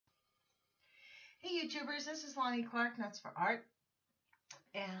Hey YouTubers, this is Lonnie Clark, Nuts for Art,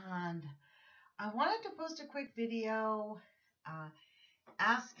 and I wanted to post a quick video uh,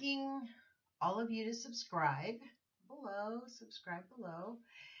 asking all of you to subscribe below,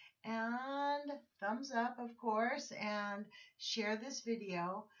 and thumbs up, of course, and share this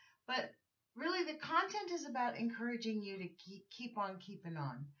video. But really, the content is about encouraging you to keep on keeping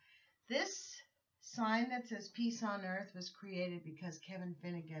on. This sign that says Peace on Earth was created because Kevin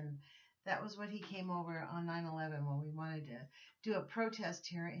Finnegan, that was what he came over on 9/11 when we wanted to do a protest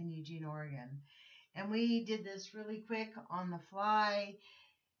here in Eugene, Oregon. And we did this really quick on the fly.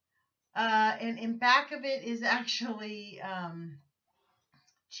 And in back of it is actually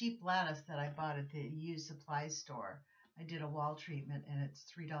cheap lattice that I bought at the used supply store. I did a wall treatment and it's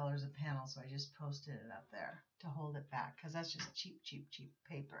 $3 a panel, so I just posted it up there to hold it back because that's just cheap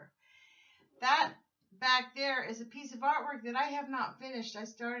paper. That back there is a piece of artwork that I have not finished. I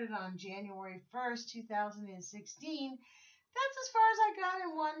started on January 1st, 2016. That's as far as I got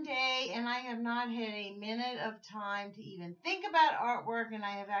in one day, and I have not had a minute of time to even think about artwork, and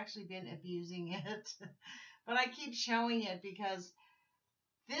I have actually been abusing it. But I keep showing it because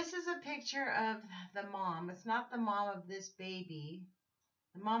this is a picture of the mom. It's not the mom of this baby.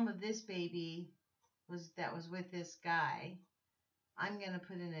 The mom of this baby was with this guy. I'm going to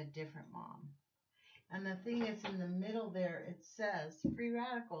put in a different mom. And the thing that's in the middle there, it says Free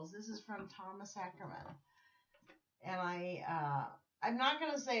Radicals. This is from Thomas Ackerman. And I'm not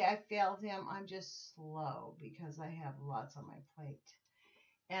going to say I failed him. I'm just slow because I have lots on my plate.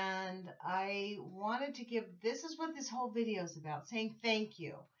 And I wanted to this is what this whole video is about, saying thank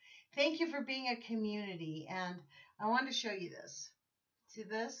you. Thank you for being a community. And I wanted to show you this. See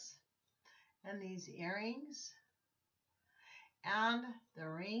this? And these earrings. And the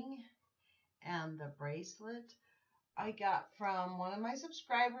ring. And the bracelet I got from one of my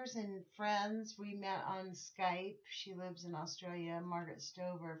subscribers and friends. We met on Skype. She lives in Australia, Margaret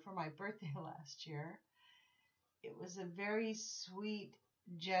Stover, for my birthday last year. It was a very sweet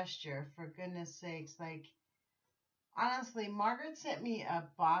gesture, for goodness sakes. Like, honestly, Margaret sent me a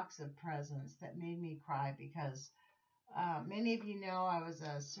box of presents that made me cry because many of you know I was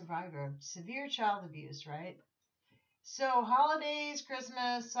a survivor of severe child abuse, right? So holidays,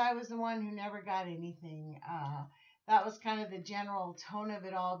 Christmas, I was the one who never got anything. That was kind of the general tone of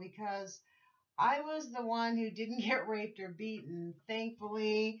it all because I was the one who didn't get raped or beaten.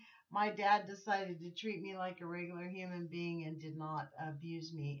 Thankfully, my dad decided to treat me like a regular human being and did not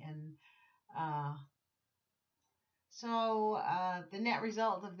abuse me. And so the net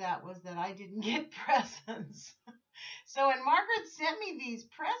result of that was that I didn't get presents. So when Margaret sent me these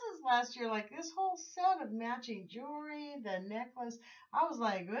presents last year, like this whole set of matching jewelry, the necklace, I was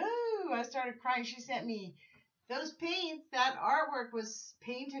like, ooh, I started crying. She sent me those paints. That artwork was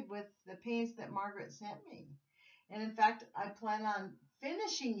painted with the paints that Margaret sent me. And in fact, I plan on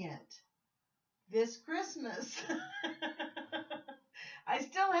finishing it this Christmas. I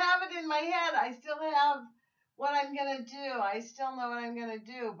still have it in my head. I still have what I'm going to do. I still know what I'm going to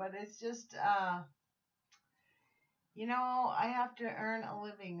do, but it's just, you know, I have to earn a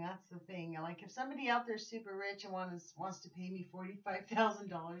living. That's the thing. Like, if somebody out there is super rich and wants to pay me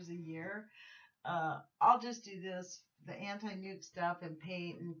 $45,000 a year, I'll just do this, the anti-nuke stuff, and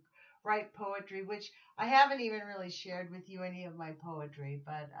paint and write poetry, which I haven't even really shared with you any of my poetry,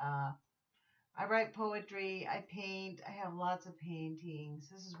 but I write poetry, I paint, I have lots of paintings.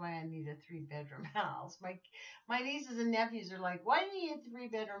 This is why I need a 3-bedroom house. My nieces and nephews are like, why do you need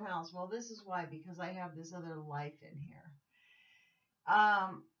a 3-bedroom house? Well, this is why, because I have this other life in here.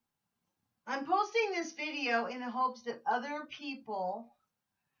 I'm posting this video in the hopes that other people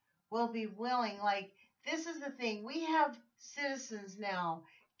will be willing. Like, this is the thing. We have citizens now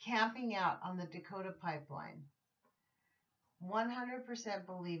camping out on the Dakota pipeline, 100%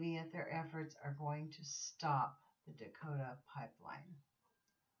 believing that their efforts are going to stop the Dakota pipeline.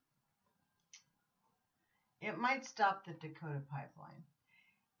 It might stop the Dakota pipeline.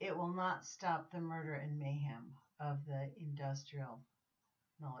 It will not stop the murder and mayhem of the industrial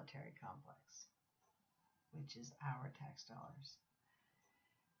military complex, which is our tax dollars.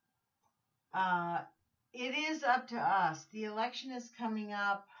 It is up to us. The election is coming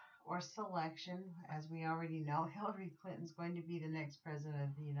up, or selection, as we already know. Hillary Clinton's going to be the next president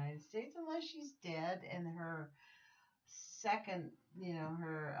of the United States, unless she's dead and her second,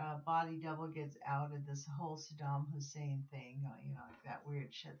 her body double gets outed. This whole Saddam Hussein thing, like that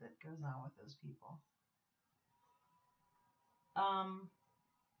weird shit that goes on with those people.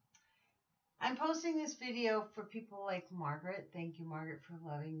 I'm posting this video for people like Margaret. Thank you, Margaret, for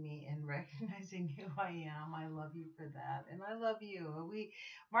loving me and recognizing who I am. I love you for that. And I love you.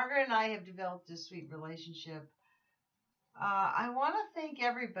 Margaret and I have developed a sweet relationship. I want to thank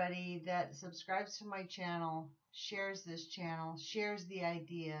everybody that subscribes to my channel, shares this channel, shares the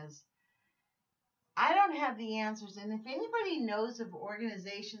ideas. I don't have the answers, and if anybody knows of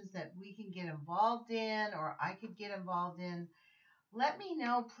organizations that we can get involved in or I could get involved in, let me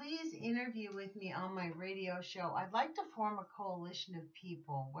know. Please interview with me on my radio show. I'd like to form a coalition of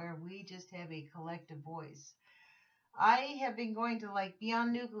people where we just have a collective voice. I have been going to, like,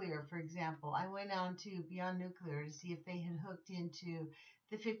 Beyond Nuclear, for example. I went on to Beyond Nuclear to see if they had hooked into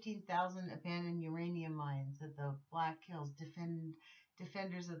the 15,000 abandoned uranium mines at the Black Hills,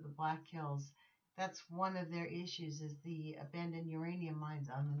 defenders of the Black Hills. That's one of their issues, is the abandoned uranium mines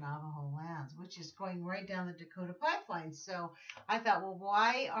on the Navajo lands, which is going right down the Dakota pipeline. So I thought, well,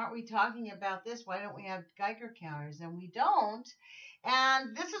 why aren't we talking about this? Why don't we have Geiger counters? And we don't.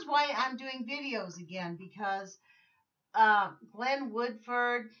 And this is why I'm doing videos again, because Glenn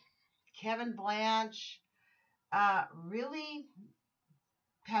Woodford, Kevin Blanche, really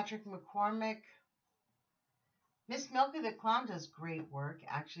Patrick McCormick, Miss Milky the Clown does great work.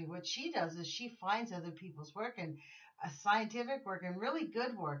 Actually, what she does is she finds other people's work and scientific work and really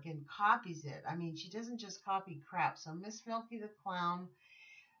good work and copies it. I mean, she doesn't just copy crap. So Miss Milky the Clown,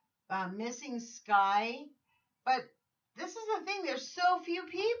 Missing Sky. But this is the thing. There's so few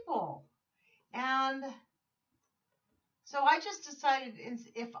people. And so I just decided,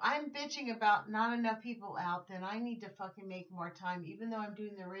 if I'm bitching about not enough people out, then I need to fucking make more time. Even though I'm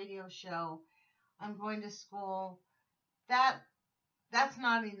doing the radio show, I'm going to school. That's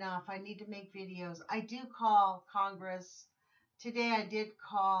not enough. I need to make videos. I do call Congress. Today I did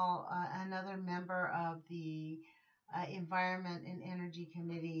call another member of the Environment and Energy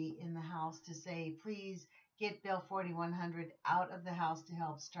Committee in the House to say, please get Bill 4100 out of the House to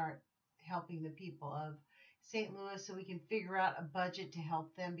start helping the people of St. Louis so we can figure out a budget to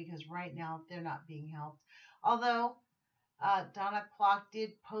help them, because right now they're not being helped. Although Donna Clock did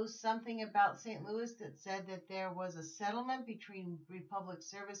post something about St. Louis that said that there was a settlement between Republic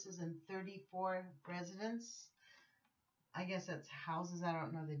Services and 34 residents. I guess that's houses. I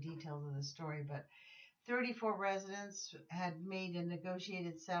don't know the details of the story, but 34 residents had made a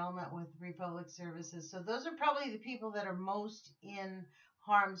negotiated settlement with Republic Services. So those are probably the people that are most in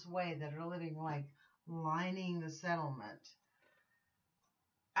harm's way, that are living, like, lining the settlement.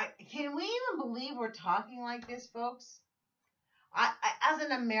 Can we even believe we're talking like this, folks? As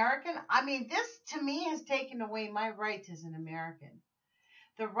an American, I mean, this to me has taken away my rights as an American.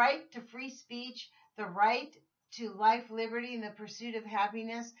 The right to free speech, the right to life, liberty, and the pursuit of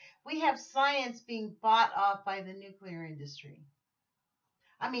happiness. We have science being bought off by the nuclear industry.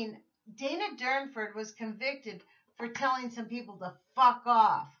 I mean, Dana Durnford was convicted for telling some people to fuck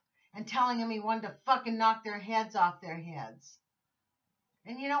off and telling them he wanted to fucking knock their heads off their heads.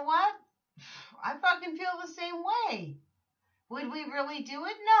 And you know what? I fucking feel the same way. Would we really do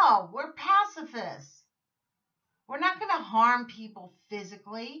it? No, we're pacifists. We're not going to harm people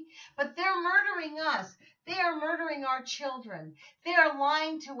physically, but they're murdering us. They are murdering our children. They are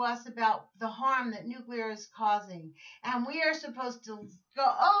lying to us about the harm that nuclear is causing. And we are supposed to go,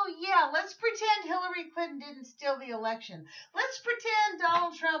 oh yeah, let's pretend Hillary Clinton didn't steal the election. Let's pretend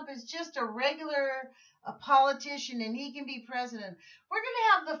Donald Trump is just a regular politician and he can be president. We're going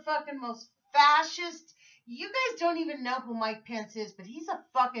to have the fucking most fascist. You guys don't even know who Mike Pence is, but he's a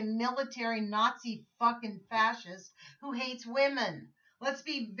fucking military Nazi fucking fascist who hates women. Let's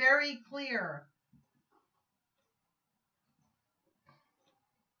be very clear.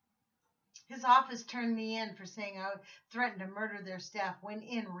 His office turned me in for saying I threatened to murder their staff, when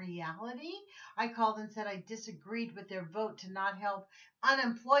in reality, I called and said I disagreed with their vote to not help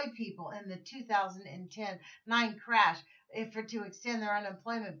unemployed people in the 2010-9 crash to extend their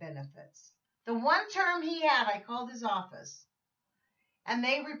unemployment benefits. The one term he had, I called his office, and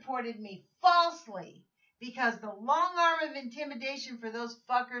they reported me falsely, because the long arm of intimidation for those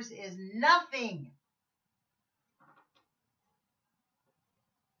fuckers is nothing.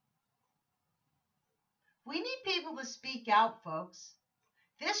 We need people to speak out, folks.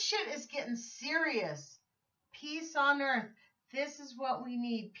 This shit is getting serious. Peace on earth. This is what we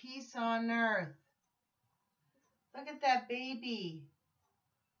need. Peace on earth. Look at that baby.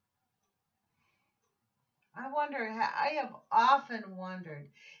 I have often wondered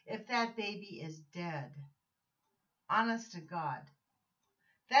if that baby is dead. Honest to God.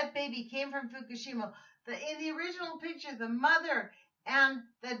 That baby came from Fukushima. In the original picture, the mother and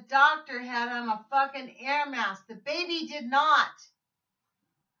the doctor had on a fucking air mask. The baby did not.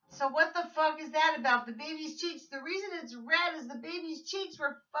 So what the fuck is that about? The baby's cheeks. The reason it's red is the baby's cheeks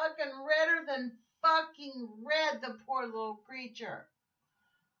were fucking redder than fucking red, the poor little creature.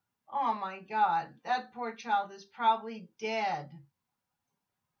 Oh my God. That poor child is probably dead.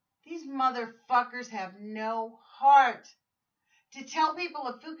 These motherfuckers have no heart. To tell people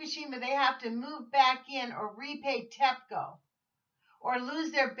of Fukushima they have to move back in or repay TEPCO or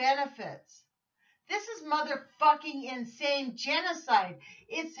lose their benefits. This is motherfucking insane genocide.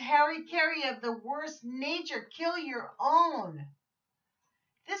 It's harry-carry of the worst nature. Kill your own.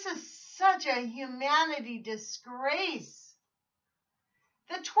 This is such a humanity disgrace.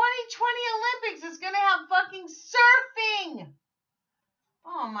 The 2020 Olympics is going to have fucking surfing.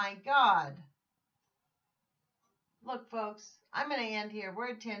 Oh my God. Look, folks, I'm going to end here. We're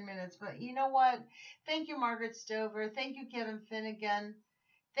at 10 minutes, but you know what? Thank you, Margaret Stover. Thank you, Kevin Finnegan.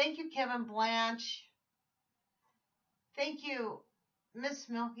 Thank you, Kevin Blanche. Thank you, Miss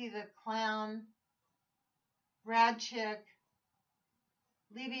Milky the Clown, Rad Chick,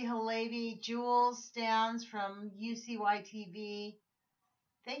 Libby Halevi, Jules Stans from UCY TV.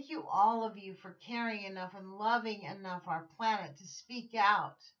 Thank you, all of you, for caring enough and loving enough our planet to speak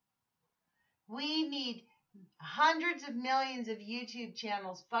out. We need hundreds of millions of YouTube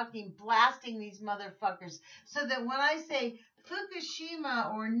channels fucking blasting these motherfuckers so that when I say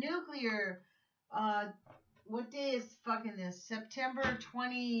Fukushima or nuclear, what day is fucking this? September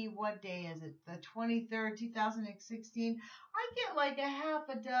 20, what day is it? The 23rd, 2016. I get like a half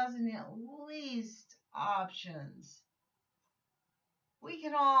a dozen at least options. We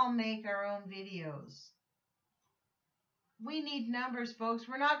can all make our own videos. We need numbers, folks.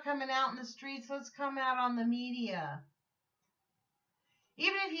 We're not coming out in the streets. Let's come out on the media.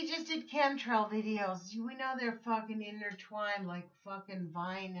 Even if you just did chemtrail videos, we know they're fucking intertwined like fucking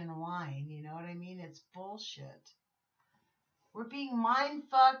vine and wine. You know what I mean? It's bullshit. We're being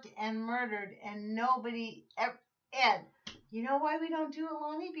mind-fucked and murdered, and nobody... Ed, you know why we don't do it,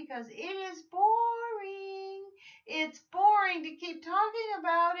 Lonnie? Because it is boring. It's boring to keep talking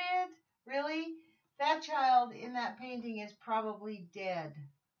about it. Really? That child in that painting is probably dead.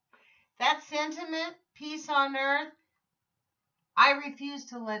 That sentiment, peace on earth, I refuse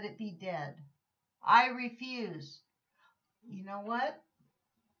to let it be dead. I refuse. You know what?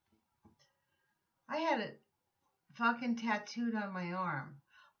 I had it fucking tattooed on my arm.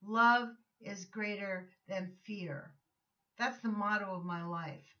 Love is greater than fear. That's the motto of my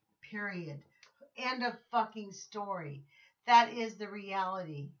life. Period. End of fucking story. That is the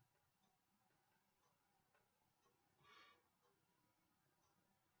reality.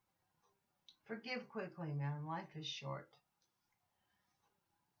 Forgive quickly, man. Life is short.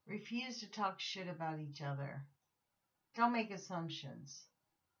 Refuse to talk shit about each other. Don't make assumptions.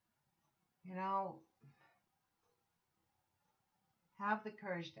 You know, have the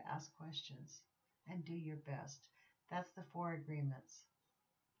courage to ask questions and do your best. That's the 4 agreements.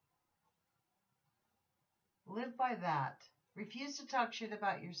 Live by that. Refuse to talk shit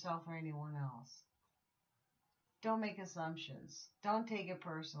about yourself or anyone else. Don't make assumptions. Don't take it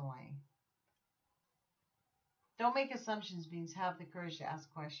personally. Don't make assumptions means have the courage to ask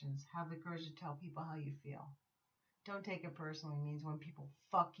questions. Have the courage to tell people how you feel. Don't take it personally means when people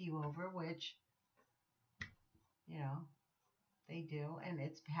fuck you over, which, you know, they do. And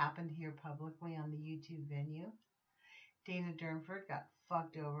it's happened here publicly on the YouTube venue. Dana Durnford got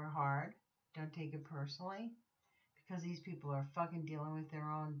fucked over hard. Don't take it personally. Because these people are fucking dealing with their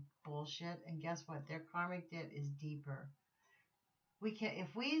own bullshit. And guess what? Their karmic debt is deeper.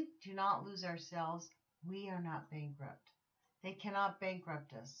 If we do not lose ourselves, we are not bankrupt. They cannot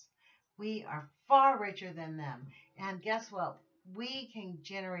bankrupt us. We are far richer than them. And guess what? We can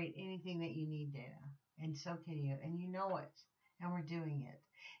generate anything that you need, Dana. And so can you. And you know it. And we're doing it.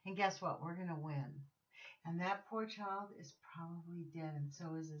 And guess what? We're going to win. And that poor child is probably dead. And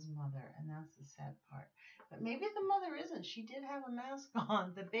so is his mother. And that's the sad part. But maybe the mother isn't. She did have a mask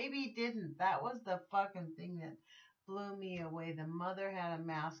on. The baby didn't. That was the fucking thing that blew me away. The mother had a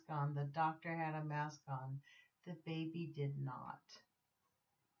mask on. The doctor had a mask on. The baby did not.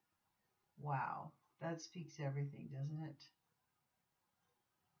 Wow. That speaks everything, doesn't it?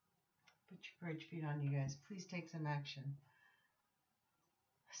 Put your courage feet on, you guys. Please take some action.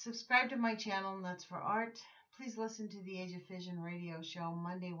 Subscribe to my channel, Nuts for Art. Please listen to the Age of Fission radio show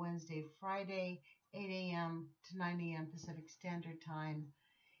Monday, Wednesday, Friday, 8 a.m. to 9 a.m. Pacific Standard Time.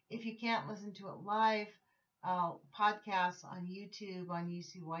 If you can't listen to it live, podcasts on YouTube, on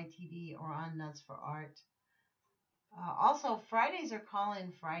UCY TV, or on Nuts for Art. Also, Fridays are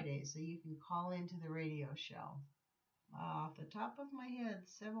call-in Fridays, so you can call into the radio show. Off the top of my head,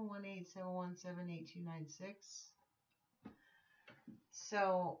 718-717-8296.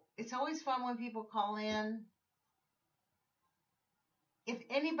 So it's always fun when people call in. If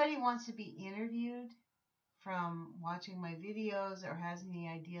anybody wants to be interviewed from watching my videos or has any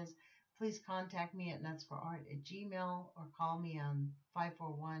ideas, please contact me at nutsforart@gmail or call me on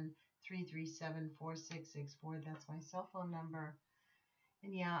 541-337-4664. That's my cell phone number.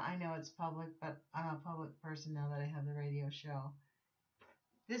 And yeah, I know it's public, but I'm a public person now that I have the radio show.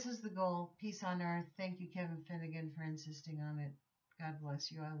 This is the goal. Peace on earth. Thank you, Kevin Finnegan, for insisting on it. God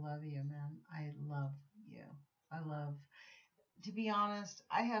bless you. I love you, man. I love you. To be honest,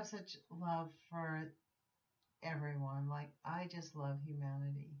 I have such love for everyone. Like, I just love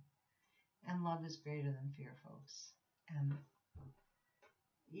humanity. And love is greater than fear, folks. And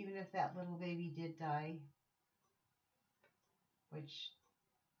even if that little baby did die, which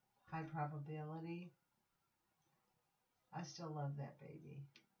high probability, I still love that baby.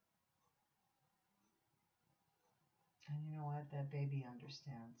 And you know what? That baby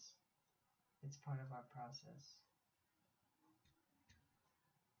understands. It's part of our process.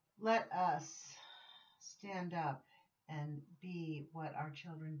 Let us stand up and be what our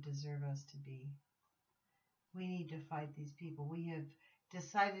children deserve us to be. We need to fight these people. We have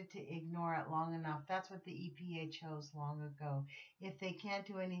decided to ignore it long enough. That's what the EPA chose long ago. If they can't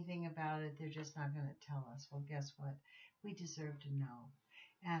do anything about it, they're just not going to tell us. Well, guess what? We deserve to know.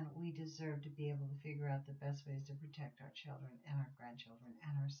 And we deserve to be able to figure out the best ways to protect our children and our grandchildren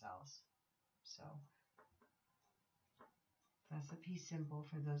and ourselves. So that's the peace symbol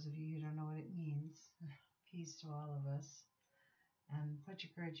for those of you who don't know what it means. Peace to all of us. And put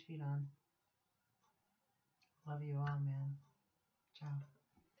your courage feet on. Love you all, man. Ciao.